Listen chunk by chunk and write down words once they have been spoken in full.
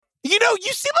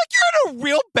you seem like you're in a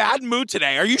real bad mood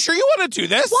today. Are you sure you want to do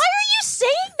this? Why are you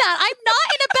saying that? I'm not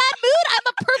in a bad mood. I'm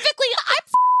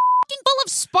fucking full of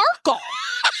sparkle.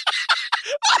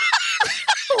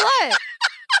 What?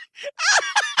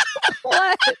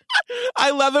 What?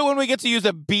 I love it when we get to use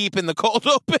a beep in the cold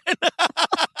open.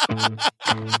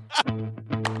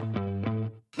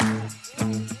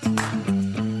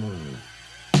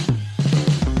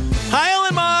 Hi,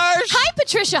 Ellen Marsh. Hi,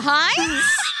 Patricia Hines.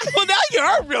 Well, now you're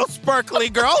a real sparkly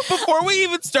girl. Before we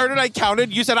even started, I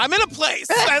counted. You said, I'm in a place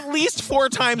at least 4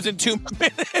 times in 2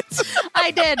 minutes.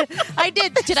 I did.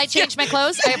 Did I change my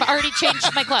clothes? I have already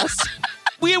changed my clothes.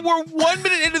 We were 1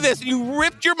 minute into this, and you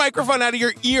ripped your microphone out of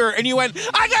your ear, and you went,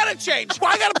 I gotta change.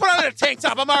 Well, I gotta put on a tank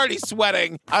top. I'm already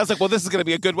sweating. I was like, well, this is gonna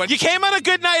be a good one. You came on a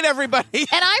good night, everybody. And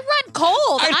I run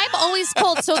cold. I'm always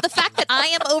cold. So the fact that I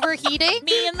am overheating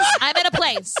means I'm in a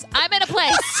place.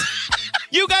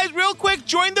 You guys, real quick,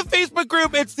 join the Facebook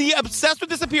group. It's the Obsessed with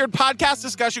Disappeared podcast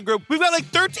discussion group. We've got like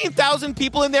 13,000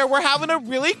 people in there. We're having a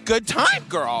really good time,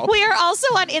 girl. We are also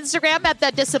on Instagram at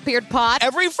The Disappeared Pod.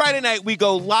 Every Friday night, we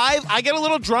go live. I get a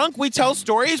little drunk. We tell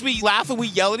stories. We laugh and we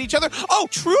yell at each other. Oh,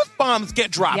 truth bombs get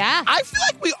dropped. Yeah. I feel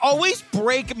like we always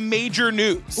break major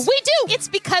news. We do. It's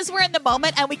because we're in the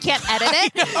moment and we can't edit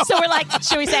it. So we're like,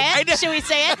 should we say it? Should we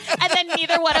say it? And then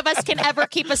neither one of us can ever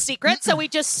keep a secret. So we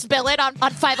just spill it on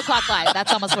 5 o'clock live.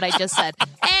 That's almost what I just said.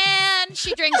 And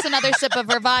she drinks another sip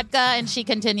of her vodka and she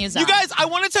continues on. You guys, I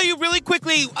want to tell you really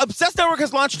quickly, Obsessed Network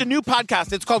has launched a new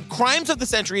podcast. It's called Crimes of the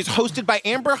Century. It's hosted by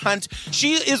Amber Hunt.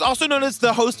 She is also known as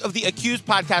the host of the Accused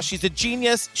podcast. She's a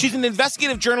genius. She's an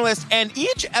investigative journalist. And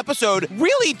each episode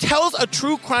really tells a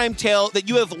true crime tale that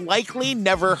you have likely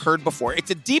never heard before.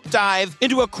 It's a deep dive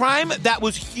into a crime that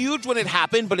was huge when it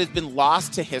happened, but has been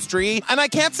lost to history. And I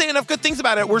can't say enough good things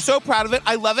about it. We're so proud of it.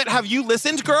 I love it. Have you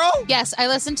listened, girl? Yes, I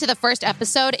listened to the first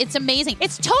episode. It's amazing.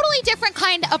 It's totally different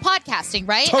kind of podcasting,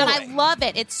 right? Totally. And I love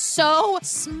it. It's so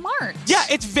smart. Yeah,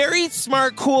 it's very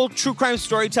smart, cool true crime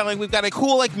storytelling. We've got a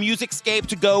cool music scape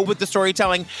to go with the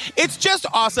storytelling. It's just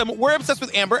awesome. We're obsessed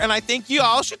with Amber, and I think you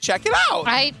all should check it out.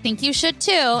 I think you should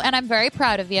too, and I'm very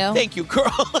proud of you. Thank you,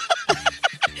 girl.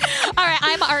 All right,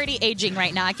 I'm already aging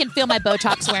right now. I can feel my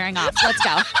Botox wearing off. Let's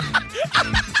go.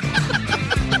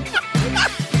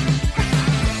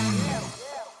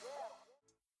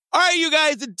 All right, you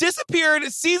guys, Disappeared,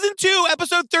 Season 2,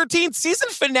 Episode 13, season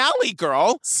finale,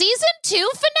 girl. Season 2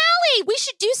 finale. We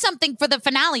should do something for the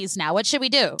finales now. What should we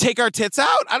do? Take our tits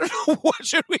out? I don't know. What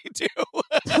should we do?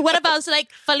 What about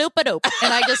faloopa-doop?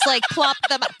 And I just plop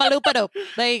them, faloopa-doop.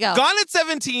 There you go. Gone at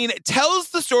 17 tells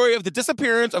the story of the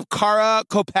disappearance of Kara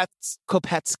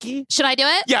Kopetsky. Should I do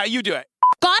it? Yeah, you do it.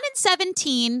 Gone at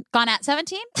 17?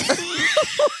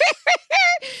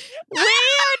 We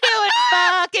are doing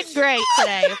fucking great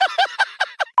today.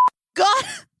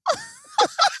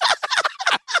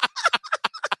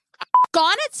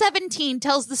 Gone at 17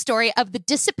 tells the story of the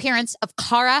disappearance of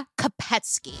Kara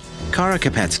Kopetsky. Kara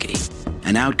Kopetsky,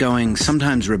 an outgoing,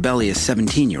 sometimes rebellious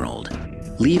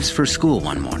 17-year-old, leaves for school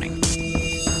one morning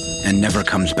and never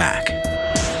comes back.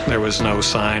 There was no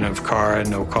sign of Kara,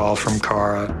 no call from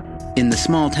Kara. In the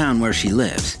small town where she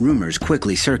lives, rumors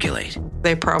quickly circulate.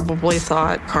 They probably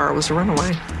thought Kara was a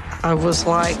runaway. I was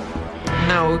like,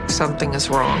 no, something is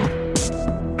wrong.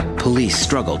 Police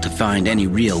struggle to find any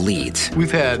real leads.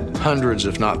 We've had hundreds,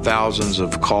 if not thousands,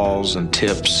 of calls and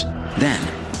tips. Then,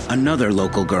 another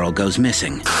local girl goes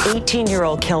missing.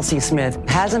 18-year-old Kelsey Smith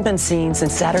hasn't been seen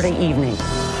since Saturday evening.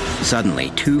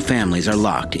 Suddenly, 2 families are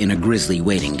locked in a grisly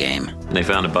waiting game. They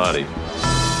found a body.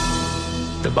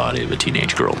 The body of a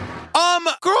teenage girl.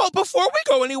 Girl, before we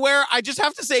go anywhere, I just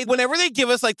have to say, whenever they give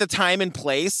us the time and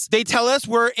place, they tell us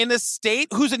we're in a state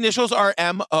whose initials are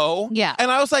M.O. Yeah.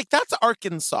 And I was like, that's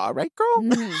Arkansas, right, girl?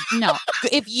 No.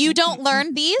 If you don't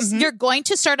learn these, you're going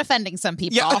to start offending some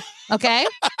people. Yeah. Okay?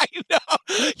 I know.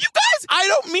 You guys, I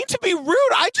don't mean to be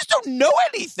rude. I just don't know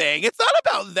anything. It's not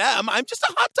about them. I'm just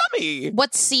a hot dummy.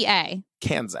 What's CA?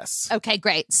 Kansas. Okay,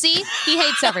 great. See? He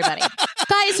hates everybody.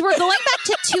 Guys, we're going back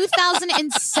to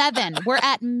 2007. We're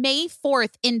at May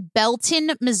 4th in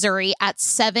Belton, Missouri at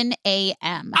 7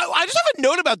 a.m. I just have a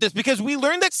note about this because we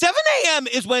learned that 7 a.m.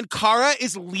 is when Kara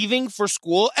is leaving for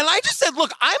school. And I just said,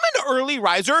 look, I'm an early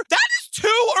riser. That is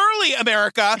too early,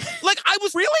 America. I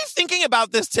was really thinking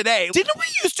about this today. Didn't we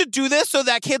used to do this so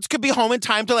that kids could be home in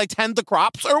time to tend the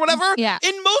crops or whatever? Yeah.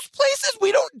 In most places,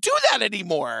 we don't do that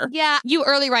anymore. Yeah, you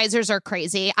early risers are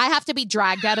crazy. I have to be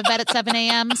dragged out of bed at 7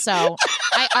 a.m., so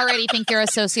I already think you're a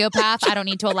sociopath. I don't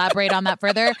need to elaborate on that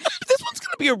further. This one's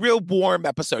going to be a real warm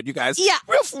episode, you guys. Yeah.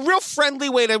 Real friendly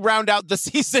way to round out the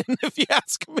season, if you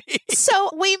ask me.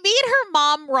 So we meet her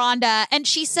mom, Rhonda, and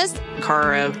she says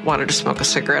Cara wanted to smoke a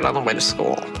cigarette on the way to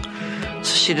school.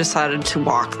 So she decided to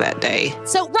walk that day.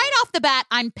 So right off the bat,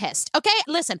 I'm pissed. Okay,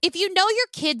 listen, if you know your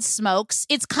kid smokes,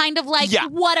 it's kind of like,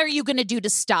 what are you going to do to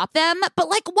stop them? But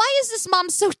like, why is this mom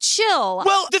so chill?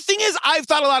 Well, the thing is, I've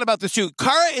thought a lot about this too.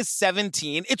 Cara is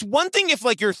 17. It's one thing if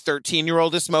like your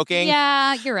 13-year-old is smoking.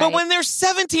 Yeah, you're right. But when they're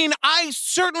 17, I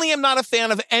certainly am not a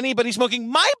fan of anybody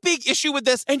smoking. My big issue with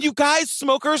this, and you guys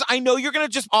smokers, I know you're going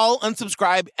to just all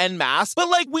unsubscribe en masse, but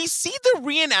like we see the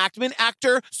reenactment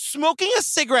actor smoking a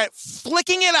cigarette,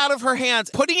 flicking it out of her hands,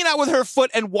 putting it out with her foot,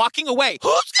 and walking away.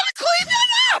 Who's gonna clean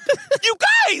that up? You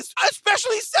guys,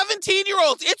 especially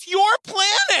 17-year-olds, it's your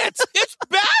planet. It's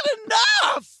bad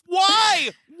enough. Why?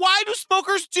 Why do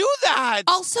smokers do that?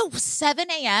 Also, 7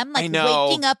 a.m., like I know.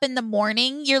 waking up in the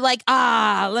morning, you're like,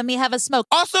 let me have a smoke.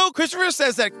 Also, Christopher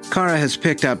says that Cara has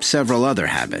picked up several other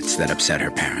habits that upset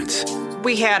her parents.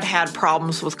 We had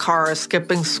problems with Cara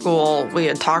skipping school. We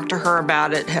had talked to her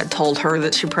about it, had told her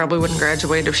that she probably wouldn't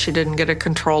graduate if she didn't get a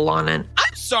control on it.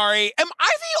 I'm sorry, am I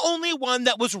the only one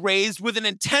that was raised with an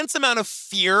intense amount of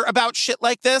fear about shit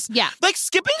like this? Yeah. Like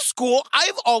skipping school,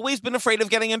 I've always been afraid of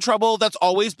getting in trouble. That's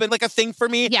always been like a thing for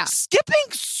me. Yeah.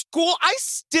 Skipping school, I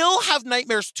still have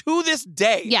nightmares to this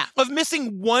day of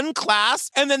missing one class,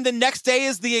 and then the next day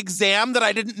is the exam that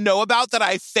I didn't know about that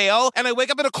I fail, and I wake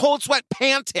up in a cold sweat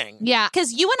panting. Yeah,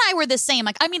 because you and I were the same.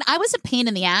 Like, I mean, I was a pain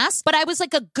in the ass, but I was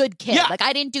like a good kid. Yeah. Like,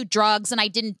 I didn't do drugs and I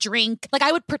didn't drink. Like,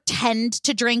 I would pretend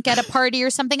to drink at a party or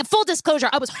something. And full disclosure,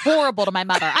 I was horrible to my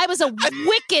mother. I was a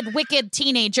wicked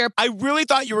teenager. I really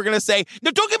thought you were going to say,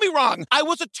 no, don't get me wrong, I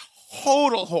was a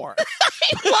total whore.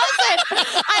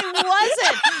 I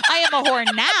wasn't. I am a whore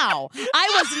now.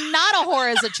 I was not a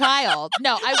whore as a child.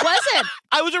 No, I wasn't.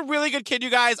 I was a really good kid, you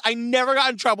guys. I never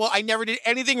got in trouble. I never did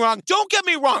anything wrong. Don't get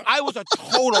me wrong. I was a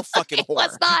total fucking whore.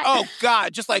 Was not. Oh,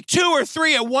 God. Just like 2 or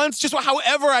 3 at once. Just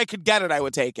however I could get it, I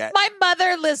would take it. My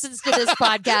mother listens to this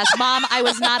podcast. Mom, I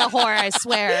was not a whore, I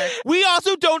swear. We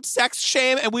also don't sex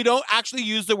shame, and we don't actually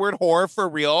use the word whore for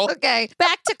real. Okay,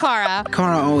 back to Cara.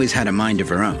 Cara always had a mind of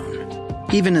her own,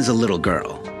 even as a little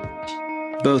girl.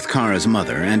 Both Cara's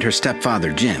mother and her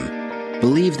stepfather, Jim,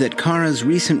 believe that Cara's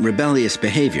recent rebellious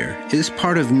behavior is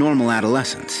part of normal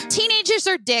adolescence. Teenagers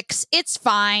are dicks. It's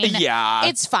fine. Yeah.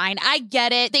 It's fine. I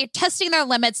get it. They're testing their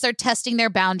limits. They're testing their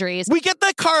boundaries. We get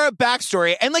the Cara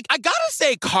backstory, and like I gotta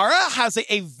say, Cara has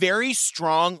a very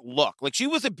strong look. Like she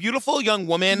was a beautiful young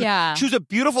woman. Yeah. She was a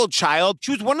beautiful child.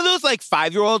 She was one of those like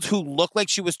 5-year-olds who looked like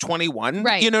she was 21.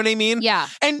 Right. You know what I mean? Yeah.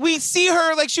 And we see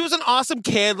her like she was an awesome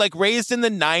kid, like raised in the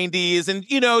 90s, and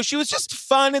you know, she was just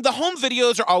fun. And the home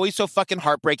videos are always so fucking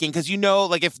heartbreaking because you know,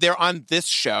 like if they're on this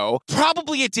show,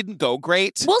 probably it didn't go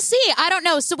great. We'll see. I don't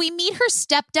know. So we meet her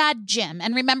stepdad, Jim,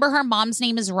 and remember her mom's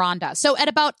name is Rhonda. So at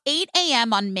about 8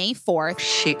 a.m. on May 4th,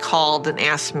 She called and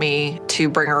asked me to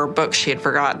bring her a book she had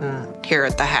forgotten here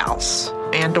at the house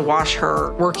and to wash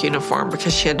her work uniform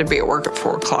because she had to be at work at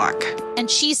 4 o'clock. and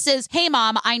she says, "Hey,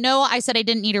 Mom, I know I said I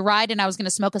didn't need a ride and I was going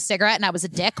to smoke a cigarette and I was a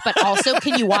dick, but also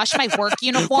can you wash my work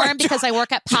uniform because I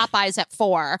work at Popeyes at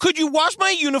 4? Could you wash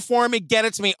my uniform and get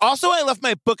it to me? Also, I left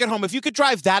my book at home. If you could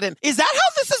drive that in. Is that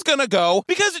how this is going to go?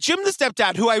 Because Jim, the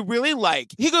stepdad, who I really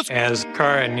like, he goes, As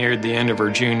Cara neared the end of her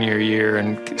junior year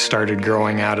and started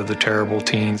growing out of the terrible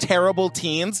teens. terrible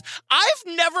teens. I've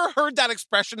never heard that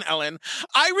expression, Ellen.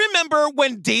 I remember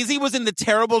when Daisy was in the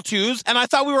terrible twos and I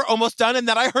thought we were almost done, and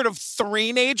then I heard of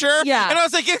three-nager. Yeah. And I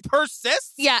was like, it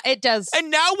persists? Yeah, it does.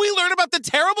 And now we learn about the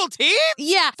terrible teens?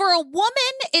 Yeah, for a woman,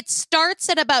 it starts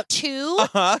at about 2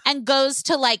 and goes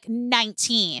to like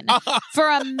 19. For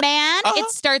a man, it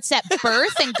starts at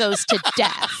birth and goes to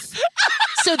death.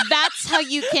 So that's how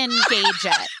you can gauge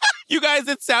it. You guys,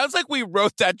 it sounds like we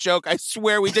wrote that joke. I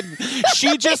swear we didn't.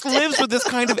 She just lives with this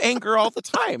kind of anger all the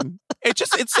time.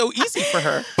 It's so easy for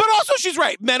her. But also, she's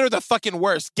right. Men are the fucking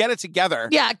worst. Get it together.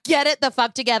 Yeah, get it the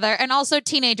fuck together. And also,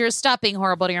 teenagers, stop being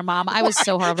horrible to your mom. I was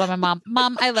so horrible to my mom.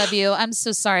 Mom, I love you. I'm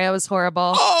so sorry I was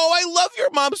horrible. Oh, I love your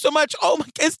mom so much. Oh my,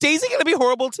 is Daisy going to be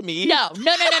horrible to me? No.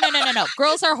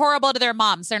 Girls are horrible to their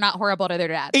moms. They're not horrible to their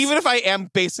dads. Even if I am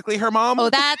basically her mom? Oh,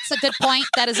 that's a good point.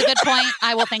 That is a good point.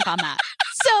 I will think on that.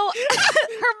 So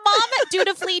her mom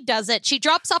dutifully does it. She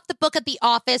drops off the book at the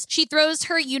office. She throws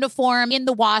her uniform in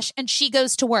the wash and she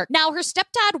goes to work. Now, her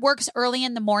stepdad works early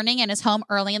in the morning and is home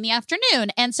early in the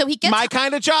afternoon. And so he gets... My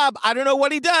kind of job. I don't know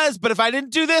what he does, but if I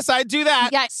didn't do this, I'd do that.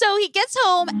 Yeah. So he gets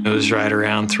home. It was right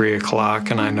around 3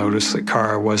 o'clock and I noticed that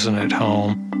Cara wasn't at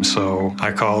home. So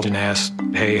I called and asked,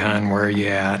 hey, hon, where are you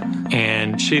at?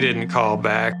 And she didn't call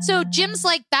back. So Jim's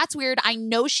like, that's weird. I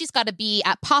know she's got to be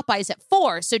at Popeyes at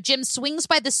 4. So Jim swings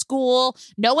by the school.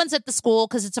 No one's at the school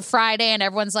because it's a Friday and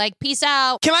everyone's like, peace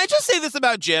out. Can I just say this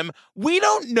about Jim? We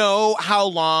don't know how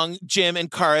long Jim and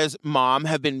Cara's mom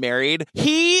have been married.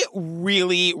 He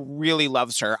really, really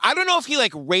loves her. I don't know if he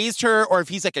like raised her or if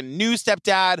he's like a new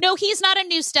stepdad. No, he's not a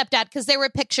new stepdad because there were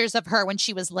pictures of her when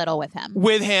she was little with him.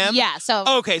 With him? Yeah. So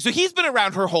okay, so he's been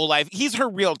around her whole life. He's her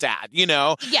real dad, you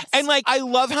know? Yes. And like, I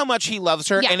love how much he loves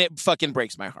her and it fucking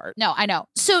breaks my heart. No, I know.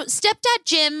 So stepdad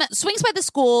Jim swings by the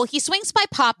school. He swings by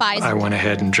Popeyes. I went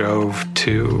ahead and drove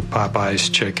to Popeye's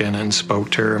Chicken and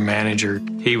spoke to her manager.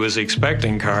 He was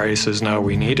expecting Cara. He says, no,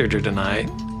 we needed her tonight.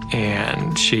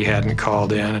 And she hadn't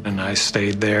called in, and I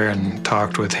stayed there and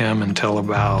talked with him until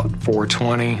about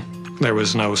 4:20. There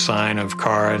was no sign of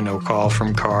Cara, no call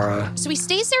from Cara. So he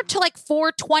stays there till like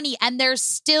 4:20 and there's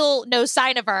still no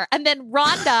sign of her. And then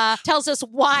Rhonda tells us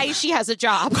why she has a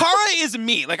job. Cara is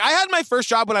me. Like, I had my first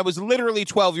job when I was literally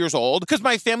 12 years old because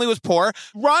my family was poor.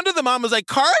 Rhonda, the mom, was like,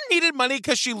 Cara needed money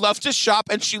because she loved to shop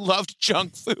and she loved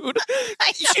junk food.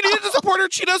 She needed to support her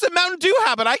Cheetos and Mountain Dew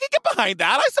habit. I can get behind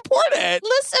that. I support it.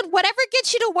 Listen, whatever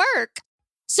gets you to work.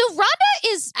 So Rhonda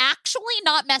is actually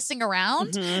not messing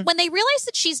around. Mm-hmm. When they realize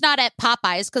that she's not at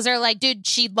Popeyes, because they're like, dude,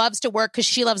 she loves to work because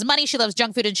she loves money, she loves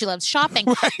junk food, and she loves shopping.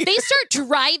 Right. They start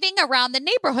driving around the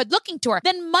neighborhood looking to her.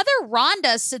 Then Mother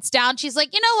Rhonda sits down. She's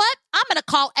like, you know what? I'm going to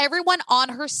call everyone on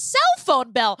her cell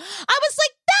phone bill. I was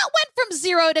like, that went from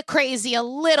 0 to crazy a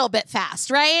little bit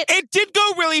fast, right? It did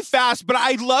go really fast, but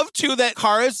I love, too, that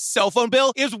Cara's cell phone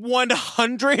bill is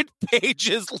 100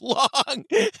 pages long.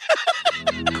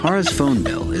 Cara's phone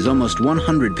bill is almost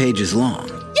 100 pages long.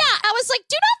 Yeah, I was like,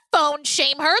 do not phone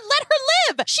shame her. Let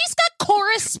her live. She's got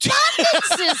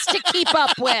correspondences to keep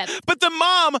up with. But the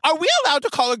mom, are we allowed to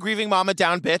call a grieving mom a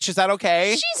down bitch? Is that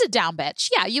okay? She's a down bitch.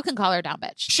 Yeah, you can call her a down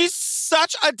bitch. She's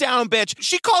such a down bitch.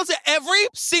 She calls every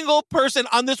single person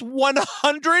on this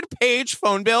 100-page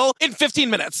phone bill in 15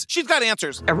 minutes. She's got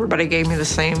answers. Everybody gave me the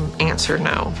same answer,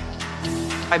 no.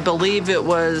 I believe it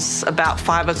was about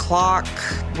 5 o'clock.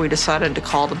 We decided to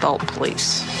call the Belton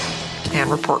police and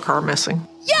report Cara missing.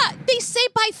 Yeah, they say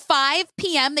by 5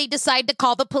 p.m. they decide to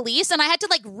call the police, and I had to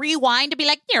like rewind to be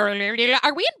like, are we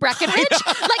in Breckenridge?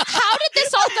 Like, how did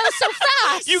this all go so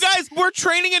fast? You guys, we're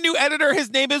training a new editor. His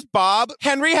name is Bob.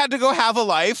 Henry had to go have a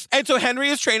life, and so Henry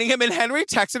is training him, and Henry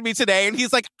texted me today, and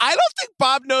he's like, I don't think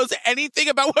Bob knows anything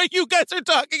about what you guys are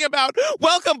talking about.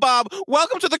 Welcome, Bob.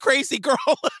 Welcome to the Crazy Girl.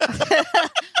 Welcome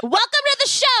to the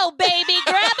show, baby.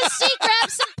 Grab a seat, grab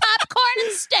some popcorn,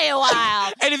 and stay a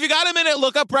while. And if you got a minute,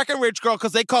 look up Breckenridge Girl,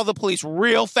 because they call the police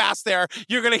real fast there.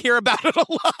 You're going to hear about it a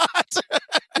lot.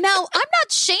 Now, I'm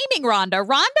not shaming Rhonda.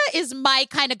 Rhonda is my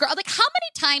kind of girl. Like, how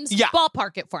many times,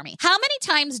 ballpark it for me, how many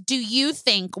times do you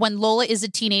think when Lola is a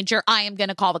teenager, I am going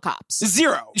to call the cops?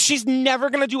 0. She's never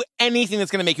going to do anything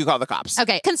that's going to make you call the cops.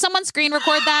 Okay. Can someone screen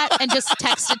record that and just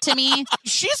text it to me?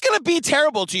 She's going to be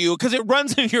terrible to you because it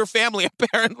runs in your family,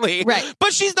 apparently. Right.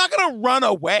 But she's not going to run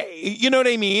away. You know what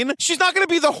I mean? She's not going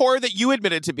to be the whore that you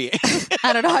admitted to being.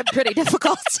 I don't know. I'm pretty difficult.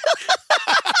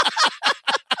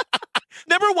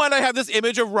 Number one, I have this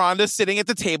image of Rhonda sitting at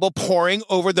the table, poring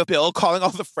over the bill, calling all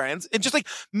the friends, and just like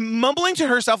mumbling to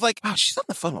herself, like, "Wow, she's on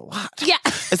the phone a lot. Yeah,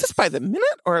 is this by the minute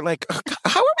or like,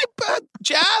 how are we,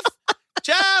 Jeff?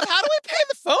 Jeff, how do we pay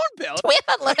the phone bill? Do we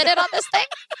have unlimited on this thing?"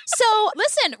 So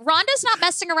listen, Rhonda's not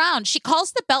messing around. She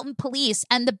calls the Belton police,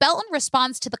 and the Belton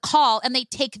responds to the call, and they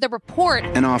take the report.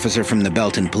 An officer from the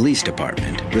Belton Police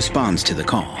Department responds to the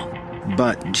call.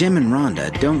 But Jim and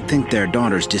Rhonda don't think their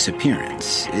daughter's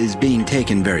disappearance is being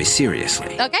taken very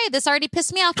seriously. Okay, this already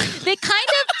pissed me off. They kind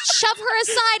of shove her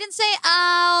aside and say,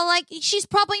 oh, like, she's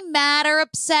probably mad or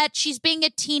upset. She's being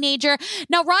a teenager.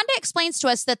 Now, Rhonda explains to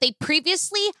us that they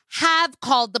previously have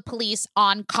called the police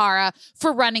on Cara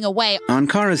for running away. On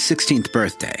Cara's 16th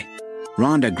birthday,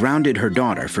 Rhonda grounded her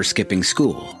daughter for skipping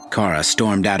school. Cara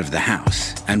stormed out of the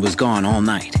house and was gone all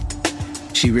night.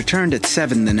 She returned at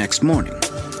 7 the next morning.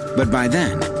 But by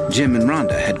then, Jim and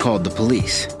Rhonda had called the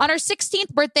police. On her 16th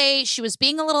birthday, she was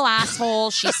being a little asshole.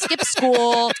 She skipped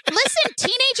school. Listen,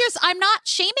 teenagers, I'm not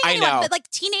shaming anyone, but like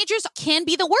teenagers can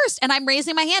be the worst. And I'm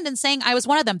raising my hand and saying I was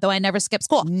one of them, though I never skipped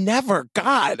school. Never,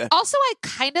 God. Also, I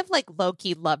kind of like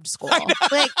low-key loved school.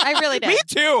 I really did. Me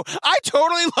too. I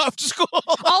totally loved school.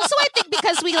 Also, I think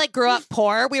because we like grew up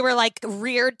poor, we were like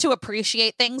reared to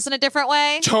appreciate things in a different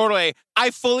way. Totally.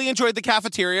 I fully enjoyed the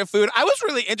cafeteria food. I was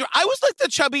really I was like the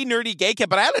chubby, nerdy gay kid,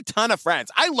 but I had a ton of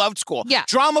friends. I loved school. Yeah.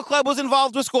 Drama club was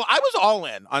involved with school. I was all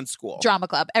in on school. Drama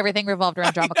club. Everything revolved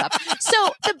around drama club. So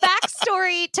the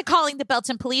backstory to calling the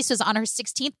Belton police was on her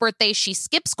 16th birthday, she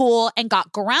skipped school and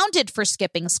got grounded for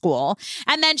skipping school.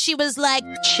 And then she was like...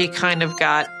 She kind of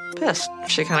got pissed.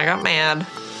 She kind of got mad.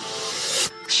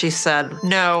 She said,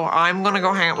 no, I'm going to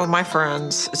go hang out with my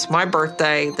friends. It's my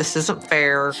birthday. This isn't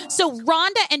fair. So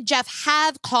Rhonda and Jeff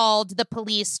have called the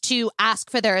police to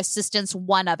ask for their assistance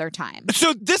one other time.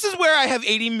 So this is where I have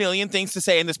 80 million things to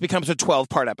say, and this becomes a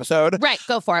 12-part episode. Right,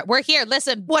 go for it. We're here.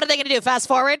 Listen, what are they going to do? Fast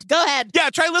forward? Go ahead. Yeah,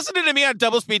 try listening to me on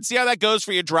double speed. See how that goes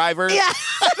for your driver? Yeah.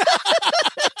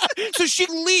 So she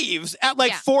leaves at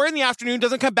 4 in the afternoon,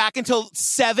 doesn't come back until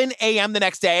 7 a.m. the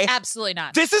next day. Absolutely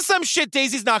not. This is some shit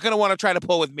Daisy's not going to want to try to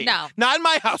pull with me. No. Not in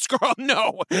my house, girl.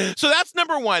 No. So that's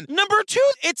number one. Number two,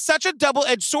 it's such a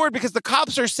double-edged sword because the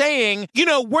cops are saying,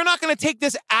 we're not going to take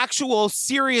this actual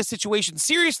serious situation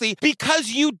seriously because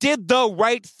you did the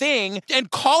right thing and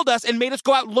called us and made us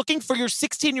go out looking for your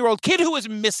 16-year-old kid who was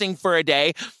missing for a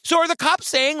day. So are the cops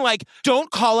saying, don't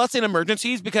call us in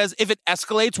emergencies because if it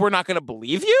escalates, we're not going to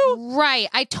believe you? Right.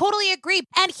 I totally agree.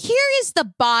 And here is the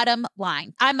bottom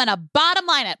line. I'm going to bottom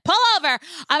line it. Pull over.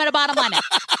 I'm going to bottom line it.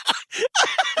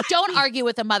 Don't argue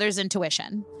with a mother's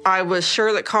intuition. I was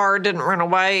sure that Cara didn't run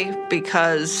away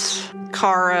because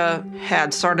Cara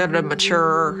had started to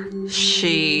mature.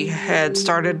 She had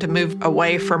started to move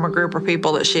away from a group of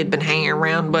people that she had been hanging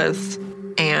around with.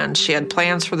 And she had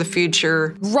plans for the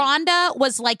future. Rhonda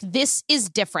was like, this is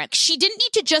different. She didn't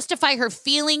need to justify her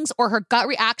feelings or her gut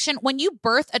reaction. When you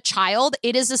birth a child,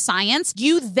 it is a science.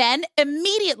 You then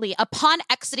immediately, upon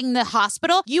exiting the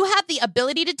hospital, you have the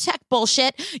ability to detect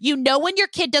bullshit. You know when your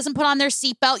kid doesn't put on their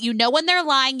seatbelt. You know when they're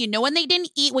lying. You know when they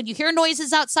didn't eat. When you hear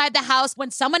noises outside the house. When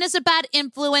someone is a bad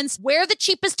influence. Where the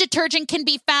cheapest detergent can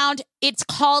be found. It's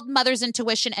called mother's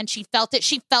intuition, and she felt it.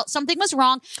 She felt something was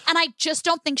wrong, and I just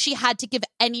don't think she had to give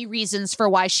any reasons for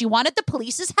why she wanted the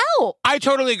police's help. I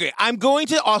totally agree. I'm going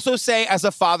to also say, as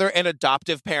a father and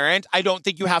adoptive parent, I don't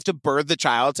think you have to birth the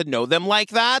child to know them like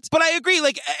that. But I agree.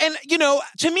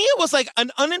 To me, it was like an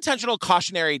unintentional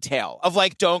cautionary tale of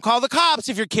don't call the cops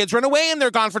if your kids run away and they're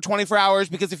gone for 24 hours,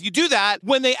 because if you do that,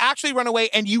 when they actually run away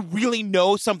and you really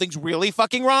know something's really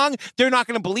fucking wrong, they're not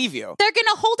going to believe you. They're going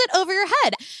to hold it over your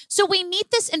head. So we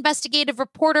meet this investigative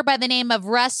reporter by the name of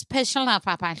Russ Pishla.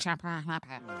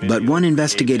 But one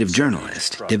investigative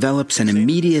journalist develops an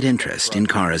immediate interest in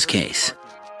Cara's case.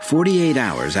 48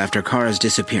 hours after Cara's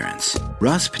disappearance,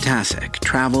 Russ Ptacek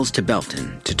travels to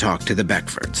Belton to talk to the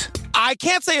Beckfords. I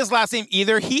can't say his last name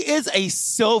either. He is a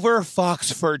silver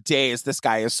fox for days. This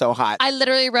guy is so hot. I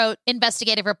literally wrote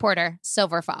investigative reporter,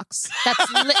 silver fox.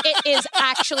 It is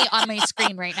actually on my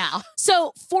screen right now.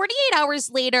 So 48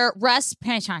 hours later, Russ...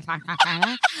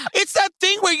 It's that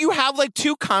thing where you have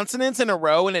two consonants in a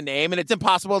row in a name and it's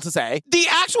impossible to say. The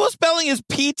actual spelling is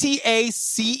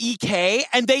P-T-A-C-E-K,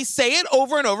 and they say it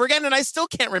over and over again, and I still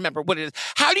can't remember what it is.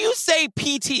 How do you say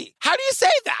P-T? How do you say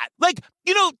that?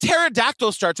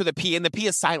 Pterodactyl starts with a P and the P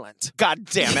is silent. God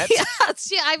damn it. Yes,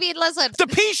 yeah, I mean, listen. The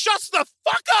P shuts the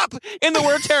fuck up in the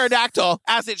word pterodactyl,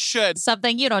 as it should.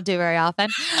 Something you don't do very often.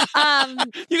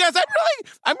 You guys,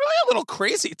 I'm really a little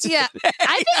crazy today. Yeah,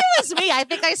 I think it was me. I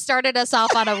think I started us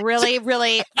off on a really,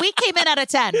 we came in at a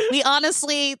 10. We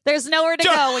honestly, there's nowhere to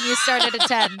go when you start at a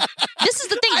 10. This is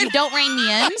the thing. You don't rein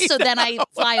me in, so then I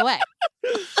fly away.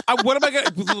 What am I going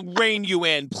to rein you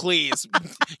in, please?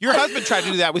 Your husband tried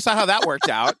to do that. We saw how that worked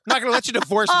out. I'm not going to let you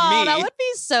divorce me. That would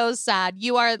be so sad.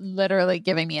 You are literally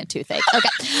giving me a toothache.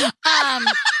 Okay.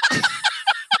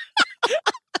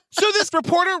 So this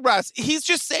reporter, Russ, he's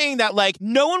just saying that,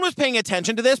 no one was paying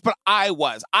attention to this, but I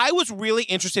was. I was really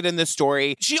interested in this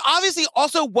story. She obviously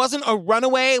also wasn't a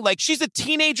runaway. She's a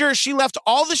teenager. She left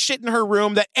all the shit in her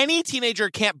room that any teenager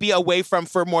can't be away from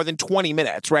for more than 20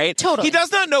 minutes, right? Totally. He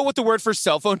does not know what the word for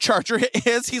cell phone charger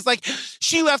is. He's like,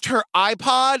 she left her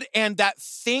iPod and that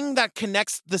thing that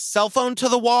connects the cell phone to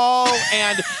the wall,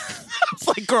 and... It's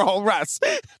like, girl, Russ.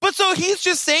 But so he's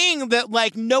just saying that,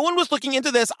 no one was looking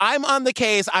into this. I'm on the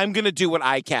case. I'm going to do what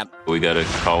I can. We got a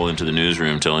call into the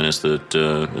newsroom telling us that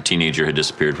a teenager had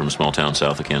disappeared from a small town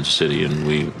south of Kansas City, and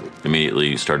we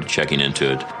immediately started checking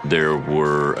into it. There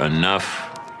were enough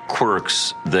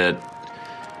quirks that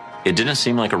it didn't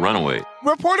seem like a runaway.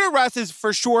 Reporter Russ is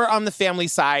for sure on the family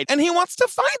side, and he wants to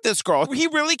find this girl. He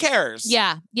really cares.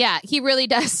 Yeah, he really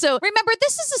does. So remember,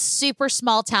 this is a super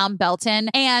small town, Belton,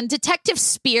 and Detective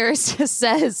Spears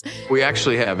says, We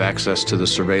actually have access to the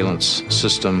surveillance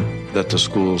system that the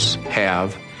schools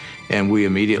have, and we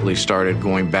immediately started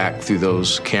going back through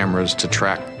those cameras to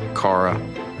track Cara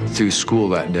through school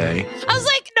that day. I was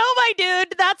like, no, my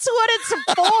dude, that's what it's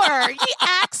for. He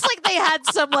acts like they had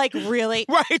some, like, really...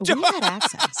 Right. We had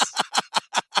access.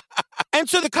 And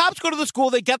so the cops go to the school,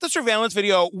 they get the surveillance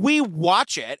video, we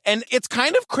watch it, and it's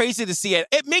kind of crazy to see it.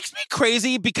 It makes me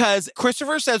crazy because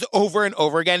Christopher says over and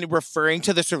over again, referring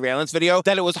to the surveillance video,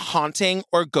 that it was haunting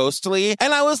or ghostly.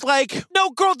 And I was like, no,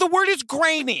 girl, the word is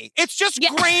grainy. It's just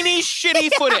grainy,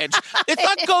 shitty footage. It's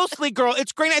not ghostly, girl.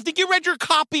 It's grainy. I think you read your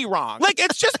copy wrong. Like,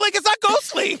 it's just like, it's not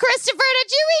ghostly. Christopher,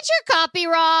 did you read your copy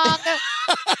wrong?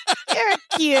 You're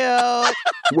cute.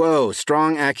 Whoa,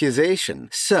 strong accusation.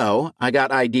 So, I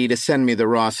got ID to send me the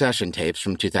raw session tapes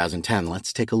from 2010.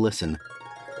 Let's take a listen.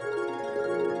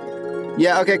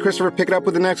 Yeah, okay, Christopher, pick it up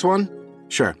with the next one.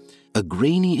 Sure. A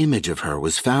grainy image of her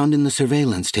was found in the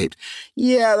surveillance tapes.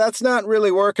 Yeah, that's not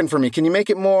really working for me. Can you make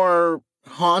it more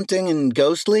haunting and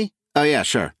ghostly? Oh, yeah,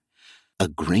 sure. A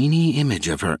grainy image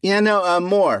of her. Yeah, no,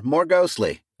 more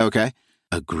ghostly. Okay.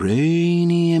 A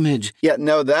grainy image. Yeah,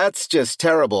 no, that's just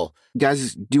terrible.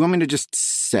 Guys, do you want me to just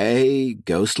say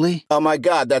ghostly? Oh my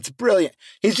God, that's brilliant.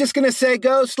 He's just gonna say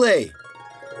ghostly.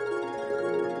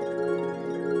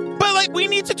 But, like, we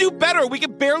need to do better. We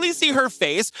can barely see her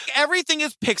face. Everything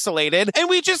is pixelated. And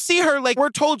we just see her, like,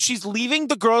 we're told she's leaving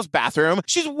the girls' bathroom.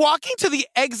 She's walking to the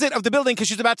exit of the building because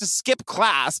she's about to skip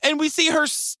class. And we see her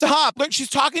stop. Like, she's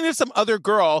talking to some other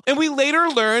girl. And we later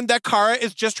learn that Cara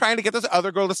is just trying to get this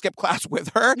other girl to skip class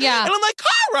with her. Yeah. And I'm like,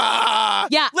 Cara!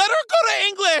 Yeah. Let her go to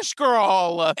English,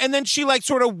 girl! And then she, like,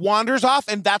 sort of wanders off,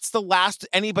 and that's the last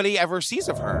anybody ever sees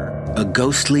of her. A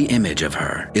ghostly image of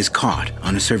her is caught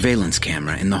on a surveillance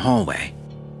camera in the hallway.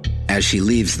 As she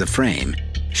leaves the frame,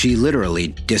 she literally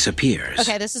disappears.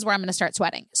 Okay, this is where I'm going to start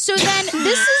sweating. So then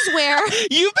this is where...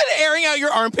 You've been airing out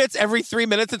your armpits every 3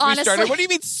 minutes since we started. What do you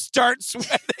mean start sweating?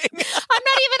 I'm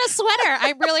not even a sweater.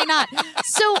 I'm really not.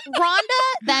 So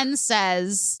Rhonda then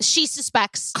says she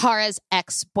suspects Cara's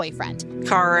ex-boyfriend.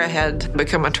 Cara had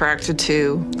become attracted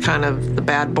to kind of the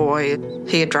bad boy.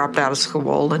 He had dropped out of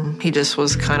school, and he just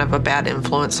was kind of a bad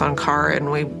influence on Cara,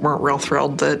 and we weren't real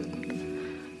thrilled that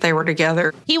they were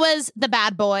together. He was the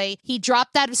bad boy. He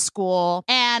dropped out of school,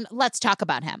 and let's talk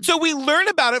about him. So we learn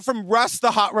about it from Russ,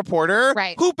 the hot reporter,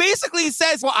 right, who basically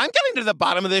says, well, I'm getting to the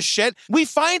bottom of this shit. We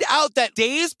find out that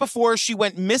days before she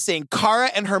went missing, Cara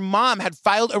and her mom had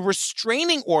filed a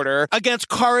restraining order against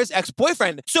Cara's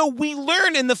ex-boyfriend. So we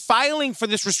learn in the filing for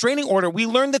this restraining order, we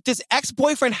learned that this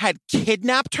ex-boyfriend had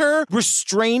kidnapped her,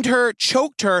 restrained her,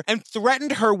 choked her, and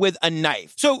threatened her with a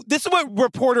knife. So this is what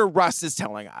reporter Russ is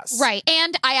telling us. Right.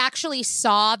 And I actually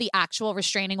saw the actual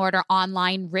restraining order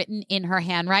online written in her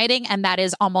handwriting, and that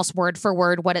is almost word for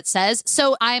word what it says.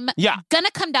 So I'm going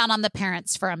to come down on the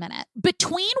parents for a minute.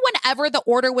 Between whenever the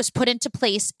order was put into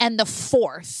place and the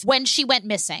 4th, when she went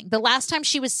missing, the last time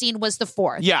she was seen was the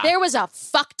 4th. Yeah. There was a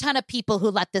fuck ton of people who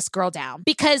let this girl down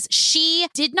because she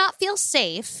did not feel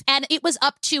safe, and it was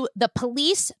up to the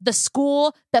police, the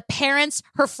school, the parents,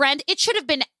 her friend. It should have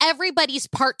been everybody's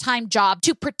part-time job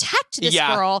to protect this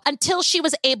girl until she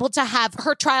was able to have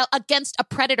her trial against a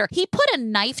predator. He put a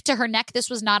knife to her neck. This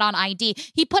was not on ID.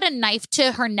 He put a knife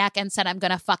to her neck and said, I'm going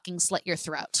to fucking slit your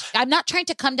throat. I'm not trying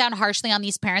to come down harshly on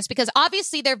these parents because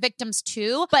obviously they're victims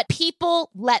too, but people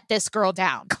let this girl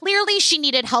down. Clearly she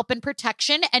needed help and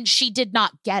protection and she did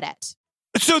not get it.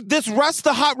 So this Russ,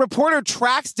 the hot reporter,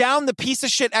 tracks down the piece of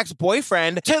shit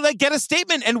ex-boyfriend to get a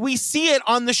statement, and we see it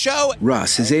on the show.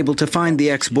 Russ is able to find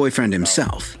the ex-boyfriend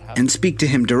himself and speak to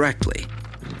him directly.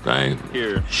 I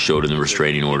showed him the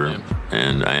restraining order,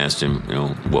 and I asked him,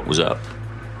 what was up.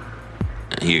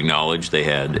 He acknowledged they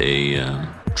had a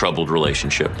troubled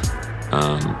relationship,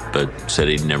 but said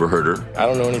he'd never heard her. I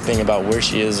don't know anything about where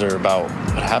she is or about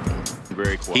what happened.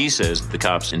 He says the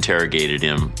cops interrogated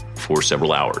him for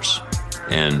several hours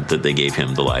and that they gave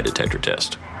him the lie detector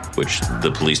test. which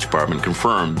the police department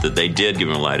confirmed that they did give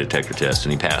him a lie detector test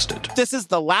and he passed it. This is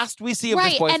the last we see of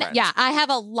his boyfriend. And yeah, I have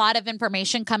a lot of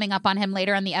information coming up on him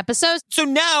later in the episode. So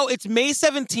now it's May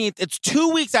 17th. It's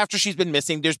 2 weeks after she's been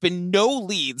missing. There's been no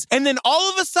leads. And then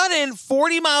all of a sudden,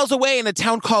 40 miles away in a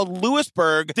town called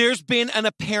Lewisburg, there's been an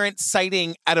apparent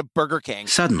sighting at a Burger King.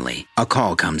 Suddenly, a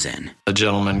call comes in. A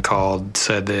gentleman called,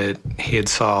 said that he had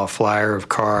saw a flyer of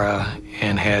Cara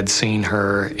and had seen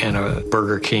her in a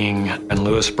Burger King in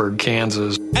Lewisburg,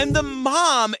 Kansas. And the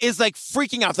mom is like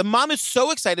freaking out. The mom is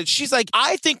so excited. She's like,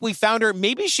 I think we found her.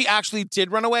 Maybe she actually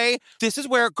did run away. This is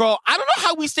where, girl, I don't know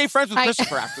how we stay friends with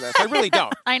Christopher after this. I really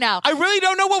don't. I know. I really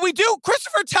don't know what we do.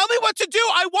 Christopher, tell me what to do.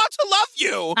 I want to love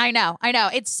you. I know.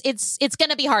 It's going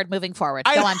to be hard moving forward.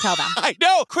 Go on, tell them. I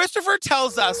know. Christopher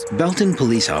tells us. Belton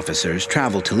police officers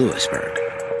travel to Lewisburg,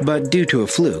 but due to a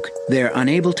fluke, they're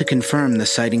unable to confirm the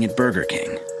sighting at Burger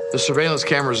King. The surveillance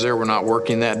cameras there were not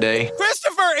working that day.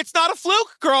 Christopher, it's not a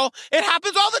fluke, girl. It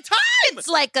happens all the time. It's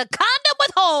like a condom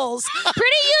with holes.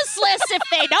 Pretty useless if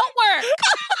they don't work.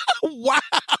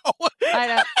 Wow.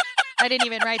 I didn't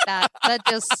even write that. That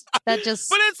just. But it's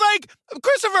like,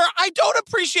 Christopher, I don't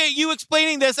appreciate you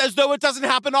explaining this as though it doesn't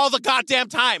happen all the goddamn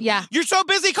time. Yeah. You're so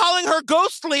busy calling her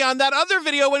ghostly on that other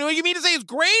video when what you mean to say is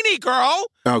grainy, girl.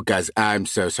 Oh, guys, I'm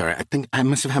so sorry. I think I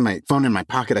must have had my phone in my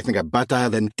pocket. I think I butt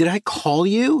dialed in. Did I call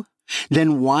you?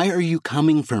 Then why are you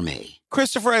coming for me?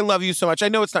 Christopher, I love you so much. I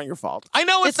know it's not your fault. I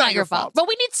know it's not your fault. But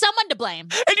we need someone to blame.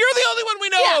 And you're the only one we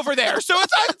know over there. So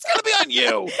it's going to be on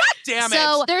you. God damn it.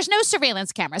 So there's no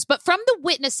surveillance cameras. But from the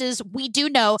witnesses, we do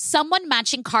know someone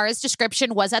matching Cara's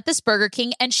description was at this Burger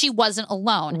King and she wasn't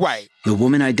alone. Right. The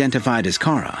woman identified as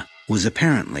Cara was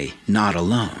apparently not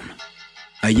alone.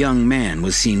 A young man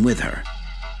was seen with her.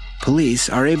 Police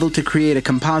are able to create a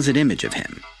composite image of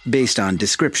him based on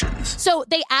descriptions. So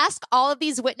they ask all of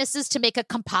these witnesses to make a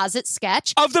composite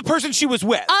sketch of the person she was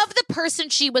with.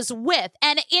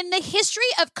 And in the history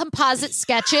of composite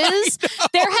sketches,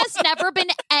 there has never been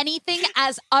anything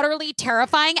as utterly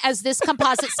terrifying as this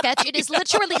composite sketch. It is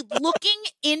literally looking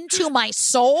into my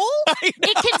soul.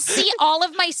 It can see all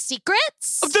of my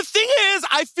secrets. The thing is,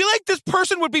 I feel like this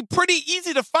person would be pretty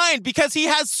easy to find because he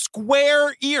has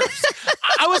square ears.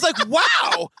 I was like,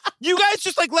 wow, you guys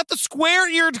just like let the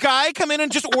square-eared guy come in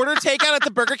and just order takeout at the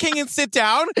Burger King and sit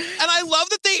down. And I love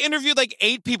that they interviewed like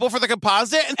 8 people for the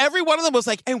composite, and every one of them was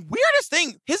like, and weirdest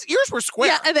thing, his ears were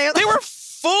square. Yeah, they were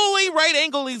fully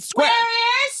right-angled square. Square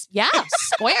ears? Yeah,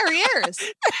 square ears.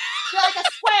 Like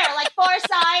a square, like 4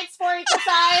 sides, 4 equal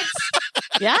sides.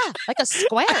 Yeah, like a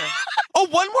square. Oh,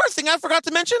 one more thing I forgot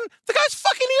to mention. The guy's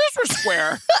fucking ears were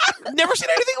square. I've never seen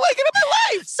anything like it in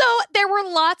my life. So there were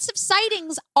lots of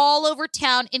sightings all over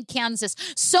town in Kansas.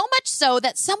 So much so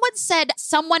that someone said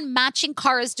someone matching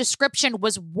Cara's description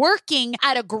was working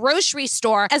at a grocery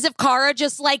store as if Cara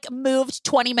just like moved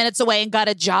 20 minutes away and got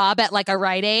a job at like a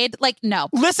Rite Aid. Like, no.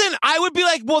 Listen, I would be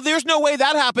like, well, there's no way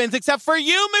that happens except for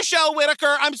you, Michelle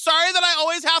Whitaker. I'm sorry that I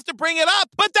always have to bring it up,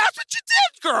 but that's what you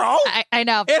did, girl. I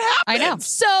know. It happens. I know.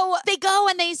 So they go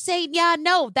and they say, yeah,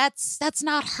 no, that's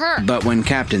not her. But when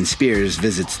Captain Spears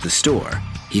visits the store,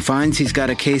 he finds he's got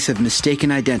a case of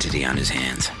mistaken identity on his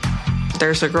hands.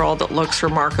 There's a girl that looks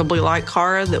remarkably like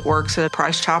Cara that works at a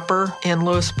Price Chopper in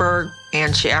Lewisburg,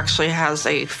 and she actually has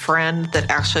a friend that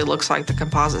actually looks like the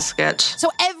composite sketch. So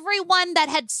everyone that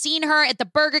had seen her at the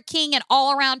Burger King and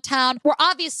all around town were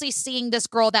obviously seeing this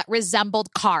girl that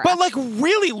resembled Cara. But like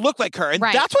really looked like her. And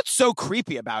that's what's so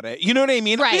creepy about it. You know what I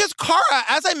mean? Right. Because Cara,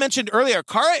 as I mentioned earlier,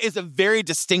 Cara is a very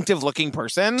distinctive looking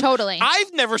person. Totally.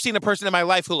 I've never seen a person in my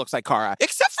life who looks like Cara,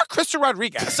 except for Krista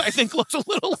Rodriguez, I think looks a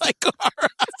little like Cara.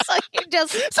 So you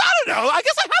just... So I don't know. I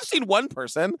guess I have seen one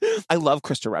person. I love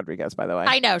Krista Rodriguez, by the way.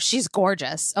 I know. She's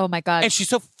gorgeous. Oh, my God. And she's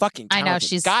so fucking talented. I know.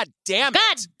 She's... God damn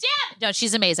it. No,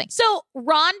 she's amazing. So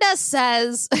Rhonda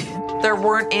says... There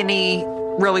weren't any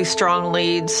really strong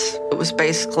leads. It was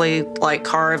basically like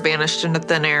Cara vanished into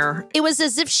thin air. It was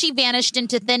as if she vanished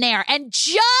into thin air. And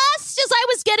just as I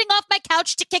was getting off my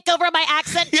couch to kick over my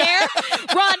accent chair,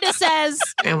 Rhonda says...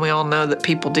 And we all know that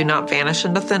people do not vanish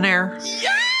into thin air.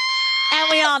 Yeah! And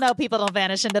we all know people don't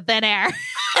vanish into thin air.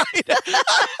 No,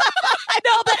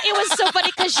 but it was so funny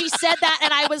because she said that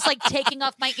and I was like taking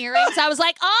off my earrings. I was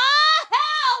like, oh,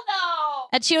 hell no.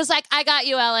 And she was like, I got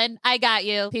you, Ellen. I got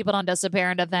you. People don't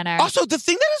disappear into thin air. Also, the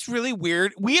thing that is really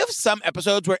weird, we have some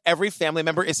episodes where every family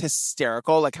member is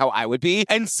hysterical, like how I would be,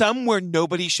 and some where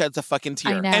nobody sheds a fucking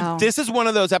tear. I know. And this is one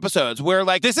of those episodes where,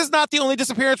 like, this is not the only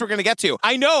disappearance we're going to get to.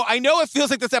 I know it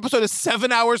feels like this episode is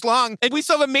 7 hours long, and we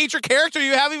still have a major character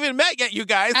you haven't even met yet, you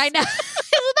guys. I know.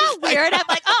 Isn't that weird? I'm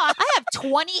like, I have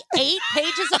 28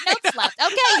 pages of notes left.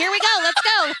 Okay, here we go. Let's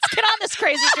go. Let's get on this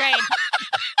crazy train.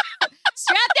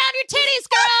 Strap down your titties,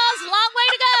 girls. Long way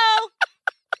to go.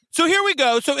 So here we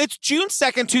go. So it's June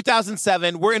 2nd,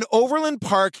 2007. We're in Overland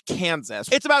Park, Kansas.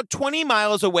 It's about 20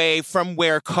 miles away from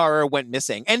where Kara went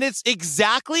missing. And it's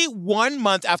exactly 1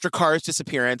 month after Kara's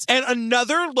disappearance. And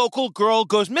another local girl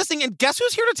goes missing. And guess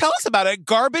who's here to tell us about it?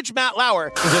 Garbage Matt Lauer.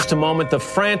 In just a moment, the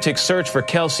frantic search for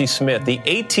Kelsey Smith. The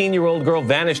 18-year-old girl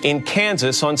vanished in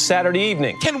Kansas on Saturday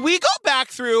evening. Can we go back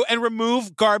through and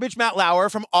remove Garbage Matt Lauer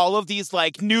from all of these,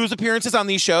 like, news appearances on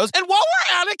these shows? And while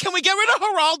we're at it, can we get rid of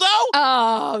Geraldo?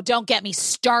 Oh, don't get me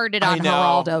started on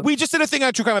Geraldo. We just did a thing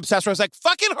on True Crime Obsessed where I was like,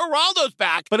 fucking Geraldo's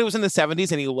back. But it was in the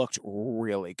 70s and he looked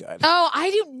really good. Oh, I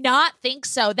do not think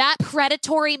so. That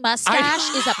predatory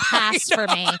mustache is a pass for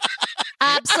me.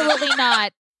 Absolutely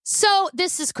not. So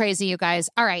this is crazy, you guys.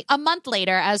 All right. A month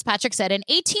later, as Patrick said, an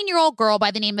 18-year-old girl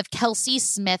by the name of Kelsey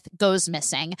Smith goes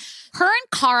missing. Her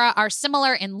and Kara are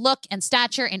similar in look and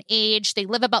stature and age. They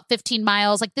live about 15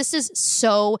 miles. Like, this is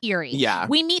so eerie. Yeah.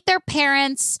 We meet their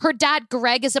parents. Her dad,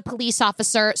 Greg, is a police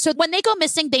officer. So when they go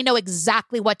missing, they know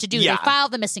exactly what to do. Yeah. They file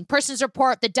the missing persons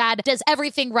report. The dad does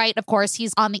everything right. Of course,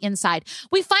 he's on the inside.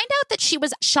 We find out that she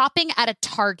was shopping at a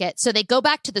Target. So they go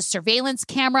back to the surveillance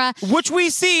camera. Which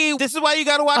we see. This is why you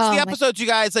got to watch the episodes, you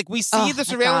guys. Like, we see the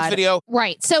surveillance video.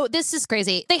 Right. So this is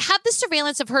crazy. They have the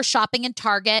surveillance of her shopping in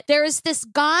Target. There is this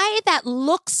guy that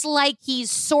looks like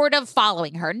he's sort of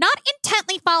following her. Not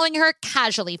intently following her,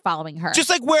 casually following her. Just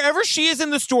like wherever she is in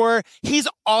the store, he's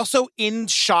also in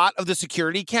shot of the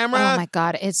security camera. Oh my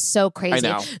God. It's so crazy.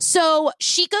 I know. So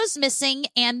she goes missing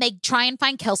and they try and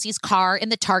find Kelsey's car in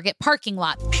the Target parking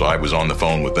lot. So I was on the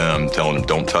phone with them, telling them,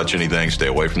 don't touch anything, stay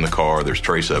away from the car. There's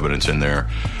trace evidence in there.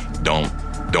 Don't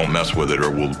mess with it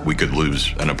or we could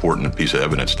lose an important piece of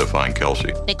evidence to find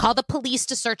Kelsey. They call the police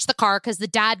to search the car because the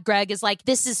dad, Greg, is like,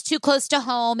 this is too close to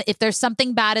home. If there's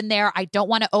something bad in there, I don't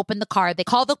want to open the car. They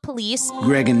call the police.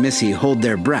 Greg and Missy hold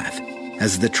their breath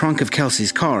as the trunk of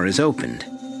Kelsey's car is opened,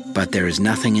 but there is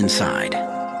nothing inside.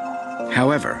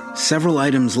 However, several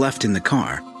items left in the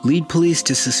car lead police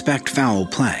to suspect foul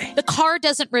play. The car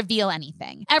doesn't reveal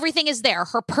anything. Everything is there.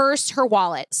 Her purse, her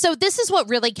wallet. So this is what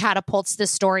really catapults this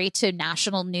story to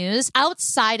national news.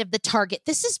 Outside of the Target,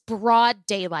 this is broad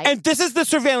daylight. And this is the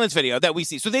surveillance video that we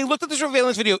see. So they looked at the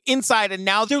surveillance video inside and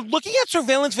now they're looking at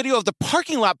surveillance video of the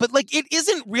parking lot, but like it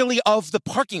isn't really of the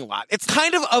parking lot. It's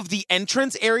kind of the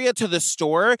entrance area to the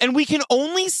store. And we can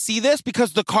only see this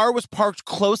because the car was parked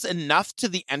close enough to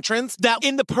the entrance that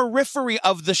in the periphery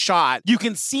of the shot, you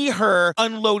can see her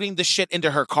unloading the shit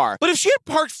into her car. But if she had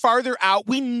parked farther out,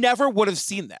 we never would have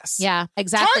seen this. Yeah,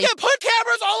 exactly. Target, put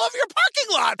cameras all over your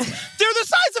parking lots. They're the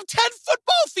size of 10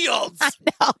 football fields. I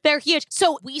know. They're huge.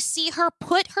 So we see her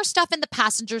put her stuff in the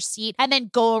passenger seat and then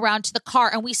go around to the car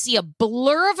and we see a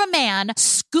blur of a man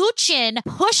scooch in,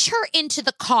 push her into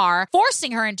the car,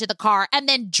 forcing her into the car, and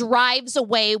then drives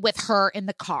away with her in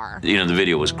the car. You know, the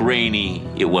video was grainy.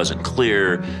 It wasn't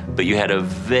clear, but you had a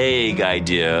vague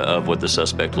idea of what the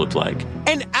suspect looked like.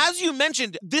 And as you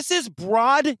mentioned, this is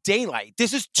broad daylight.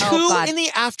 This is 2 in the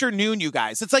afternoon, you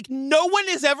guys. It's like no one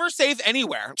is ever safe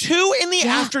anywhere. 2 in the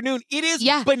afternoon. It is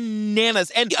bananas.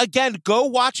 And again, go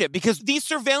watch it because these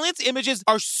surveillance images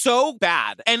are so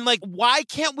bad. And like, why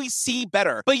can't we see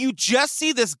better? But you just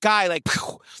see this guy like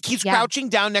keeps crouching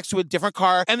down next to a different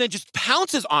car and then just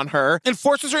pounces on her and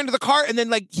forces her into the car. And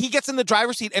then like he gets in the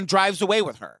driver's seat and drives away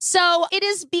with her. So it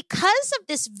is because of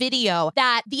this video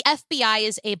that the FBI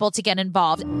is able to get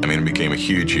involved. I mean, it became a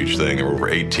huge, huge thing. There were over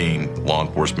 18 law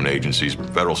enforcement agencies,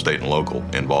 federal, state, and local,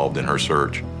 involved in her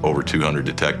search. Over 200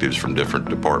 detectives from different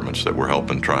departments that were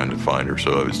helping trying to find her.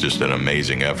 So it was just an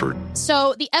amazing effort.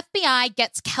 So the FBI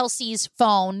gets Kelsey's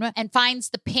phone and finds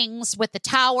the pings with the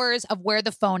towers of where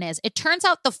the phone is. It turns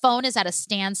out the phone is at a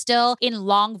standstill in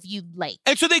Longview Lake.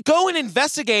 And so they go and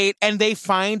investigate and they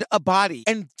find a body.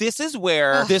 And this is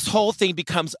where this whole thing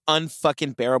becomes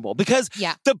unfucking bearable because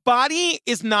the body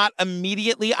is not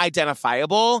immediately easily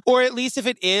identifiable, or at least if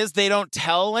it is, they don't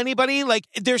tell anybody. Like,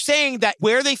 they're saying that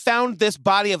where they found this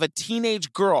body of a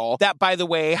teenage girl that, by the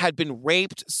way, had been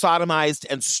raped, sodomized,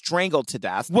 and strangled to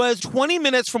death was 20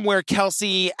 minutes from where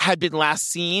Kelsey had been last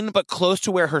seen, but close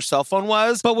to where her cell phone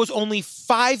was, but was only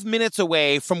 5 minutes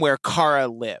away from where Kara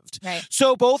lived. Right.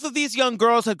 So both of these young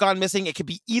girls had gone missing. It could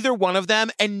be either one of them.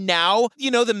 And now,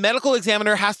 the medical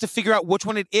examiner has to figure out which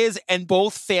one it is. And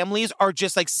both families are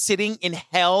just like sitting in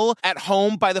hell at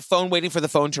home by the phone, waiting for the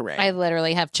phone to ring. I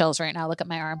literally have chills right now. Look at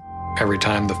my arm. Every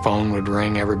time the phone would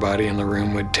ring, everybody in the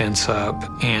room would tense up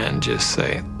and just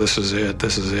say, this is it,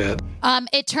 this is it.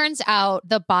 It turns out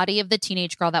the body of the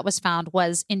teenage girl that was found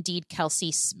was indeed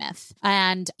Kelsey Smith.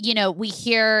 And, we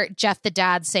hear Jeff, the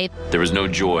dad, say, there was no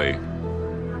joy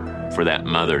for that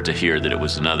mother to hear that it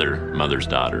was another mother's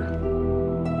daughter.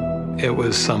 It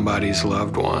was somebody's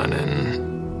loved one,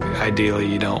 and ideally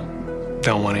you don't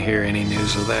want to hear any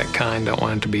news of that kind, don't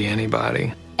want it to be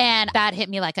anybody. And that hit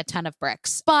me like a ton of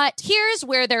bricks. But here's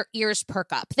where their ears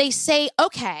perk up. They say,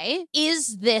 okay,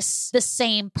 is this the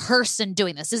same person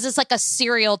doing this? Is this like a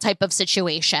serial type of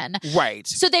situation? Right.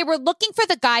 So they were looking for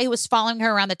the guy who was following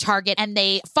her around the Target, and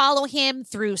they follow him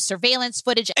through surveillance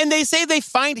footage. And they say they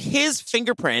find his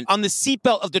fingerprint on the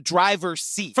seatbelt of the driver's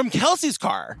seat from Kelsey's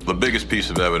car. The biggest piece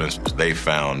of evidence, they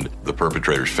found the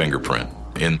perpetrator's fingerprint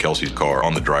in Kelsey's car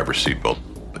on the driver's seatbelt.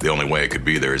 The only way it could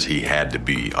be there is he had to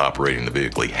be operating the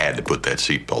vehicle. He had to put that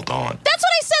seatbelt on. That's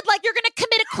what I said. Like, you're going to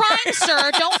commit a crime,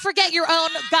 sir. Don't forget your own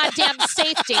goddamn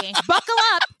safety. Buckle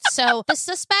up. So the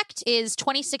suspect is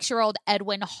 26-year-old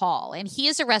Edwin Hall, and he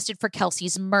is arrested for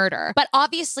Kelsey's murder. But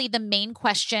obviously the main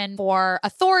question for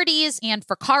authorities and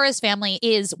for Kara's family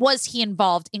is, was he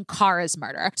involved in Kara's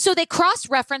murder? So they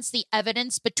cross-reference the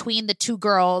evidence between the two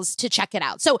girls to check it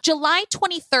out. So July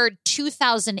 23rd,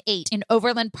 2008 in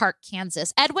Overland Park,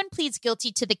 Kansas, Edwin pleads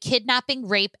guilty to the kidnapping,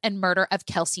 rape, and murder of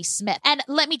Kelsey Smith. And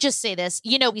let me just say this,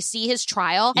 we see his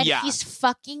trial and he's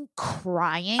fucking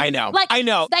crying. I know. I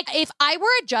know. Like, if I were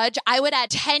a judge, I would add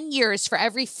 10 years for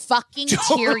every fucking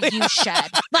tear you shed.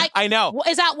 Like, I know.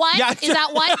 Is that one? Yeah. Is that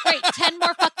one? Great. 10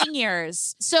 more fucking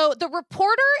years. So the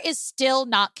reporter is still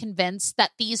not convinced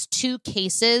that these two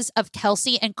cases of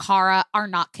Kelsey and Kara are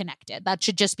not connected. That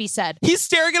should just be said. He's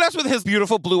staring at us with his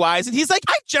beautiful blue eyes, and he's like,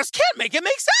 I just can't make it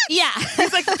make sense. Yeah.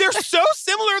 He's like, they're so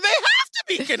similar, they have to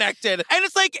be connected. And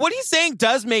it's like, what he's saying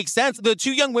does make sense. The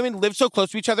two young women lived so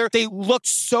close to each other. They looked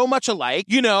so much alike,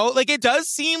 like it does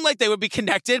seem like they would be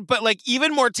connected, but like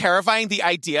even more terrifying, the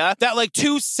idea that like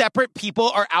two separate people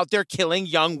are out there killing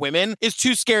young women is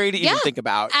too scary to even think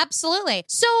about. Absolutely.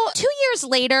 So 2 years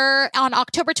later, on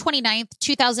October 29th,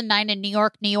 2009 in New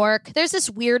York, there's this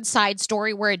weird side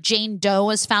story where a Jane Doe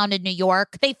was found in New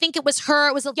York. They think it was her.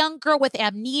 It was a young girl with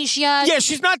amnesia. Yeah,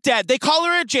 she's not dead. They call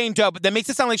her a Jane Doe, but that makes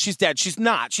it sound like she's dead. She's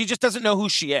not. She just doesn't know who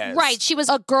she is. Right. She was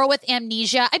a girl with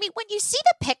amnesia. I mean, when you see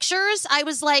the pictures, I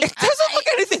was like... It doesn't look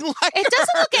anything like her. It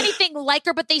doesn't look anything like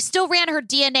her, but they still ran her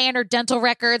DNA and her dental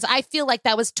records. I feel like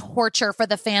that was torture for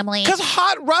the family. Because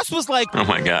Hot Russ was like... Oh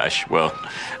my gosh. Well,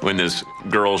 when this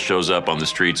girl shows up on the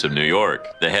streets of New York,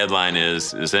 the headline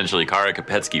is essentially Kara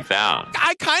Kopetsky found.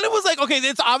 I kind of was like, okay,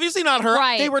 it's obviously not her.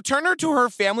 Right. They return her to her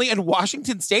family in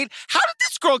Washington State. How did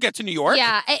this girl get to New York?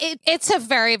 Yeah, it's a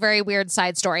very, very weird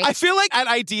side story. I feel like at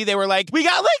ID, they were like, we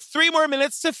got like 3 more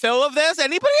minutes to fill of this.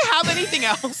 Anybody have anything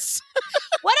else?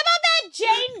 What about that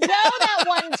Jane Doe that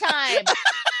one time?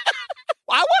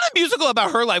 I want a musical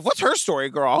about her life. What's her story,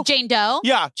 girl? Jane Doe?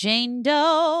 Yeah. Jane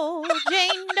Doe,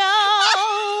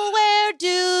 where do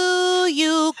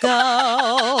you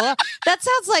go? That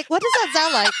sounds like, what does that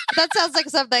sound like? That sounds like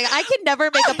something. I can never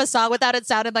make up a song without it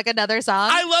sounding like another song.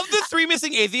 I love the 3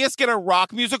 Missing Atheists get a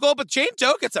rock musical, but Jane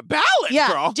Doe gets a ballad,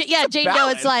 girl. Jane Doe,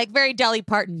 it's like very Dolly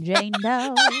Parton. Jane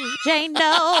Doe,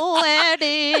 where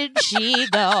did she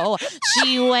go?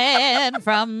 She went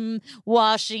from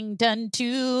Washington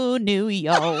to New York.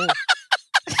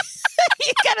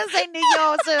 You gotta say New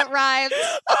York so it rhymes.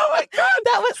 Oh my God.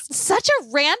 That was such a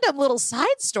random little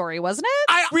side story, wasn't it?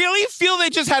 I really feel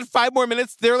they just had 5 more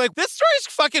minutes. They're like, this story's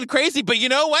fucking crazy, but you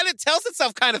know what? It tells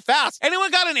itself kind of fast. Anyone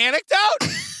got an anecdote?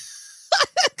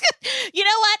 You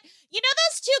know what? You know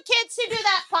those 2 kids who do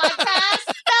that podcast?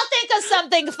 They'll think of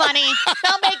something funny.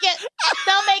 They'll make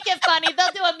it funny.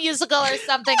 They'll do a musical or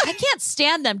something. I can't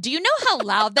stand them. Do you know how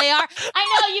loud they are?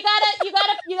 I know, you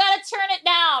gotta turn it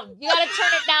down. You gotta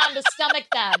turn it down to stomach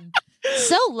them.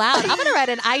 So loud. I'm gonna write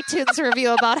an iTunes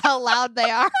review about how loud they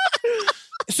are.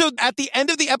 So at the end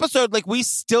of the episode, like, we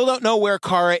still don't know where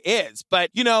Kara is. But,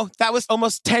 you know, that was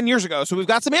almost 10 years ago. So we've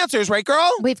got some answers, right,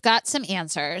 girl? We've got some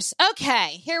answers. Okay,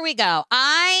 here we go.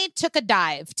 I took a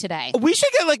dive today. We should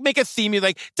make a theme,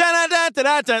 like,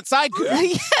 da-da-da-da-da-da, side goog.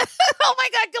 Oh my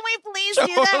God, can we please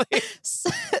do that?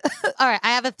 All right,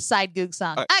 I have a side goog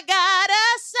song. Right. I got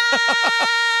a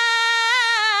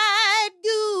side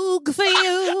goog for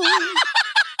you.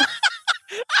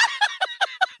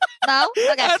 No?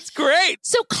 Okay. That's great.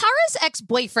 So Kara's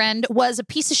ex-boyfriend was a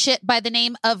piece of shit by the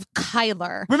name of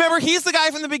Kyler. Remember, he's the guy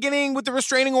from the beginning with the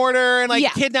restraining order and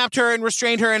kidnapped her and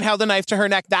restrained her and held a knife to her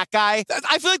neck. That guy.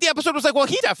 I feel like the episode was like, well,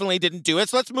 he definitely didn't do it,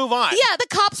 so let's move on. Yeah, the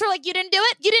cops were like, you didn't do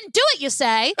it? You didn't do it, you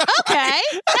say? Okay.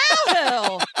 Now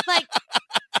who? Like,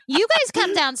 you guys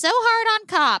come down so hard on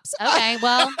cops. Okay,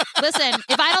 well, listen,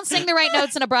 if I don't sing the right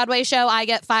notes in a Broadway show, I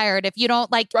get fired. If you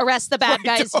don't, arrest the bad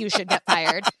guys, you should get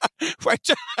fired. Right.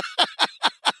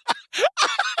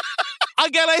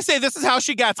 Again, I say this is how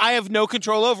she gets. I have no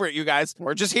control over it, you guys.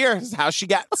 We're just here. This is how she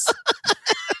gets.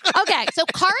 Okay, so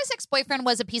Kara's ex-boyfriend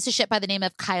was a piece of shit by the name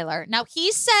of Kyler. Now,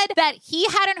 he said that he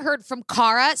hadn't heard from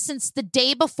Kara since the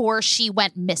day before she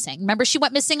went missing. Remember, she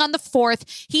went missing on the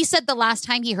 4th. He said the last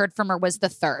time he heard from her was the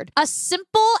 3rd. A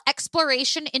simple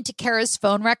exploration into Kara's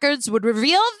phone records would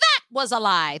reveal that was a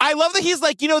lie. I love that he's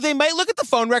like, they might look at the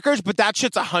phone records, but that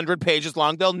shit's 100 pages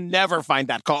long. They'll never find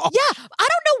that call. Yeah, I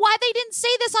don't know why they didn't say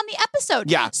this on the episode.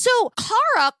 Yeah. So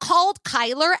Kara called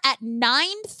Kyler at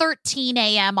 9:13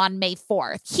 a.m. on May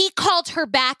 4th. He called her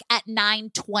back at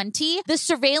 9:20. The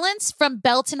surveillance from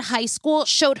Belton High School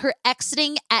showed her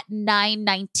exiting at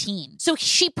 9:19. So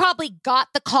she probably got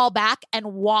the call back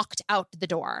and walked out the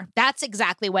door. That's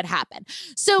exactly what happened.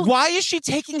 So why is she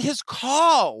taking his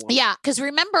call? Yeah, because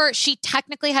remember, she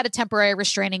technically had a temporary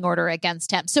restraining order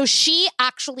against him. So she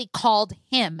actually called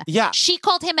him. Yeah. She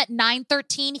called him at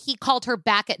 9:13. He called her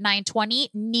back at 9:20,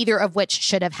 neither of which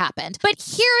should have happened. But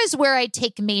here is where I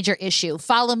take major issue.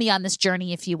 Follow me on this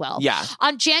journey, if you will. Yeah.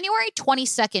 On January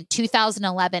 22nd,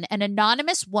 2011, an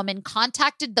anonymous woman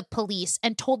contacted the police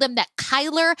and told them that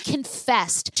Kyler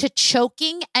confessed to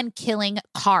choking and killing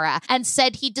Kara and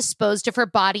said he disposed of her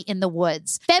body in the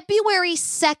woods. February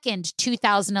 2nd,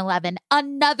 2011,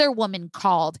 another woman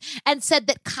called and said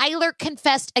that Kyler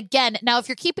confessed again. Now, if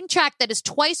you're keeping track, that is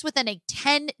twice within a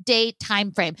 10-day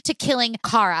time frame to killing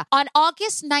Kara. On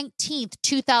August 19th,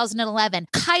 2011,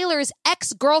 Kyler's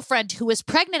ex-girlfriend, who was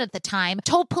pregnant at the time,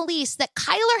 told police that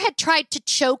Kyler had tried to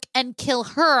choke and kill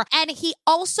her, and he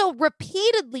also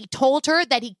repeatedly told her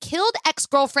that he killed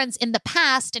ex-girlfriends in the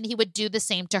past and he would do the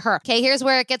same to her. Okay, here's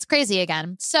where it gets crazy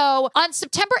again. So on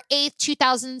September 8th,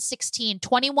 2016,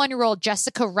 21-year-old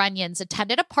Jessica Runyons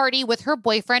attended a party with her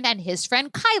boyfriend and his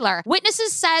friend Kyler.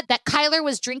 Witnesses said that Kyler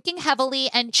was drinking heavily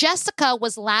and Jessica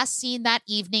was last seen that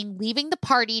evening leaving the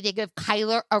party to give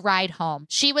Kyler a ride home.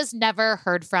 She was never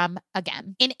heard from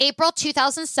again. In April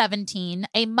 2017,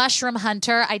 a mushroom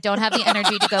hunter, I don't have the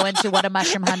energy to go into what a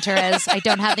mushroom hunter is. I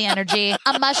don't have the energy.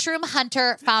 A mushroom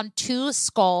hunter found 2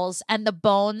 skulls and the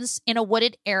bones in a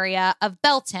wooded area of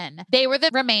Belton. They were the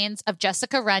remains of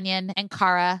Jessica Runyon and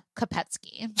Kara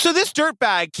Kopetsky. So this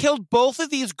dirtbag killed both of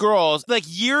these girls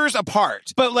years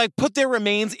apart, but put their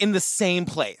remains in the same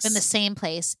place. In the same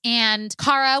place. And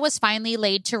Kara was finally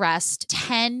laid to rest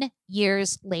 10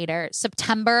 years later,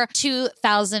 September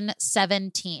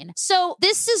 2017. So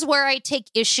this is where I take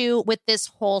issue with this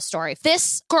whole story.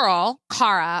 This girl,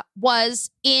 Kara, was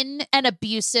in an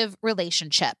abusive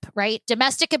relationship, right?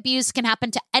 Domestic abuse can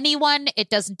happen to anyone. It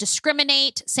doesn't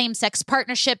discriminate. Same-sex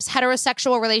partnerships,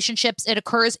 heterosexual relationships, it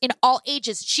occurs in all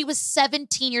ages. She was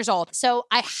 17 years old. So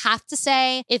I have to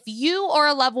say, if you or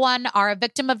a loved one are a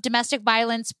victim of domestic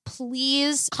violence,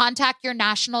 please contact your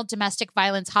National Domestic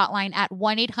Violence Hotline at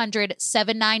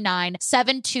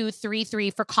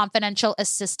 1-800-799-7233 for confidential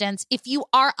assistance. If you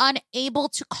are unable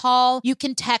to call, you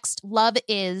can text Love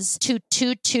Is to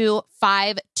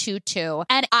 22522.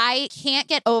 And I can't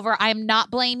get over, I'm not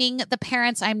blaming the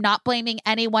parents, I'm not blaming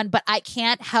anyone, but I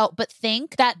can't help but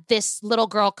think that this little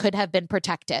girl could have been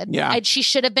protected. Yeah. And she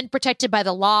should have been protected by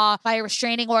the law, by a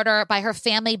restraining order, by her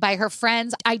family, by her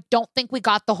friends. I don't think we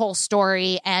got the whole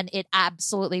story, and it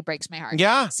absolutely breaks my heart.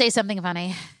 Yeah. Say something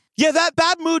funny. Yeah, that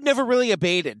bad mood never really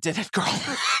abated, did it, girl?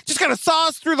 Just kind of saw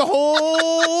us through the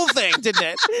whole thing, didn't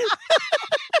it? You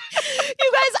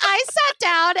guys, I sat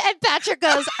down and Patrick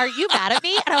goes, "Are you mad at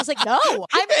me?" And I was like, "No,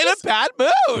 I'm in a bad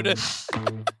mood."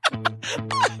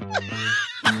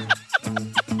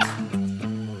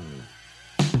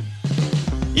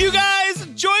 You guys,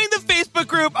 join the Facebook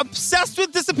group group, Obsessed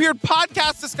with Disappeared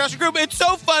podcast discussion group. It's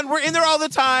so fun. We're in there all the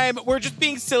time. We're just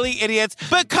being silly idiots.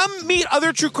 But come meet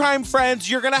other true crime friends.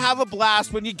 You're going to have a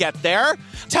blast when you get there.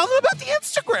 Tell them about the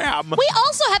Instagram. We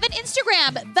also have an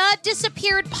Instagram, The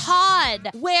Disappeared Pod,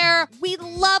 where we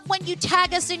love when you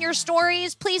tag us in your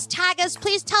stories. Please tag us.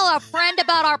 Please tell a friend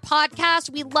about our podcast.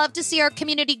 We love to see our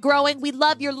community growing. We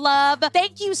love your love.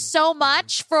 Thank you so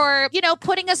much for,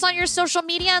 putting us on your social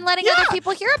media and letting other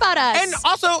people hear about us. And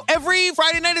also, every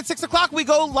Friday night at 6 o'clock, we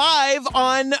go live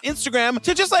on Instagram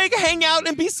to just hang out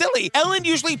and be silly. Ellen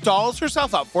usually dolls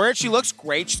herself up for it. She looks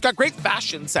great. She's got great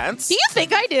fashion sense. Do you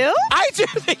think I do? I do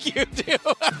think you do.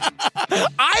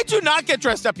 I do not get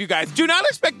dressed up, you guys. Do not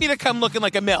expect me to come looking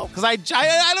like a mill, because I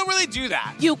don't really do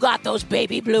that. You got those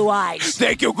baby blue eyes.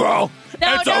 Thank you, girl.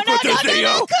 No, Cookie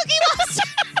Monster.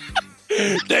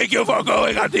 Thank you for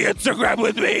going on the Instagram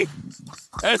with me.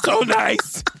 It's so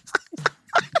nice.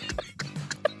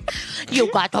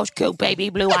 You got those cute baby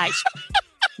blue eyes.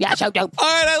 Yeah, so dope. All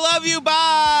right, I love you.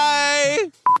 Bye.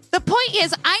 The point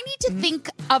is, I need to think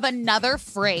of another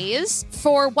phrase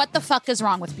for what the fuck is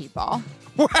wrong with people.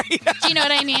 Right. Do you know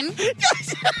what I mean?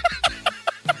 Yes.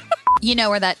 You know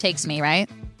where that takes me, right?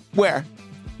 Where?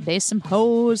 There's some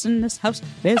hoes in this house.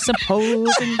 There's some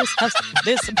hoes in this house.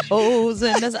 There's some hoes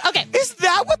in this. Okay. Is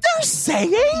that what they're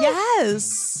saying?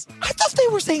 Yes. I thought they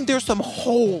were saying there's some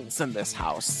holes in this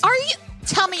house. Are you?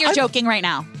 Tell me you're joking right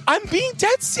now. I'm being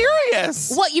dead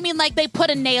serious. What, you mean like they put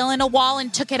a nail in a wall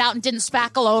and took it out and didn't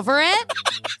spackle over it?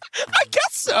 I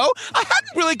guess so. I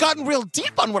hadn't really gotten real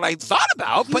deep on what I thought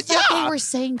about, but yeah. They were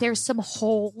saying there's some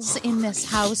holes in this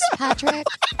house, Patrick.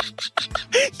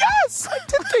 Yes, I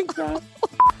did think that.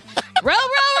 Row,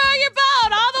 row, row your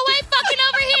boat all the way fucking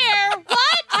over here.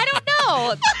 What? I don't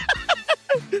know.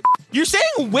 You're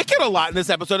saying wicked a lot in this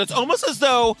episode. It's almost as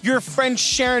though your friend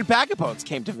Sharon Bagabones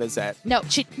came to visit. No,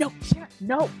 Sharon,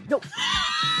 no.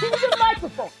 This is a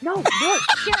microphone. No,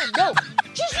 Sharon, no.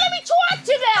 Just let me talk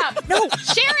to them. No,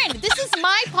 Sharon, this is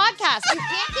my podcast. You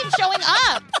can't keep showing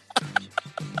up.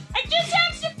 I just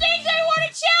have some things I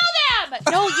want to tell them.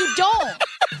 No, you don't.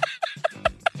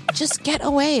 Just get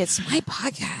away. It's my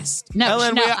podcast. No,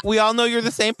 Ellen, we all know you're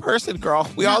the same person, girl.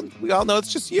 We all know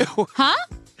it's just you. Huh?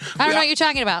 I don't know what you're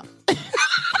talking about. Let me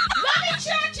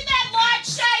turn to that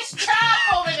large-sized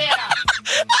tarp over there.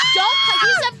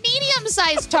 He's a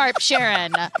medium-sized tarp,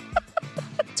 Sharon.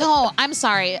 Don't. I'm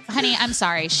sorry. Honey, I'm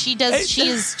sorry. She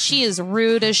is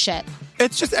rude as shit.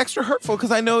 It's just extra hurtful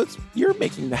because I know you're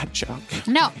making that joke.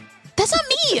 No, that's not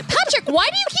me. Patrick, why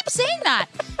do you keep saying that?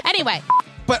 Anyway.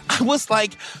 But I was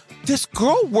like, this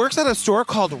girl works at a store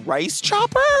called Rice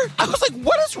Chopper? I was like,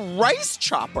 what is Rice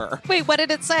Chopper? Wait, what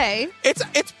did it say?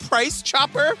 It's Price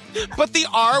Chopper, but the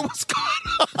R was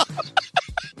gone up.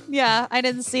 Yeah, I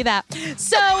didn't see that.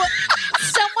 So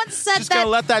someone said just gonna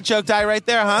let that joke die right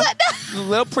there, huh? A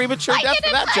little premature death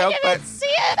for that joke, but see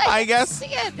it. I guess. See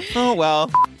it. Oh well.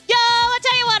 Yo, I'll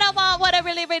tell you what I want, what I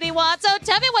really, really want. So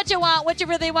tell me what you want, what you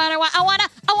really want. I want a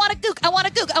gook. I want a gook. I want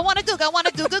a gook. I want a gook. I want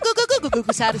a gook. Gook. Gook. Gook. Gook.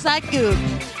 Gook. Satisfied gook.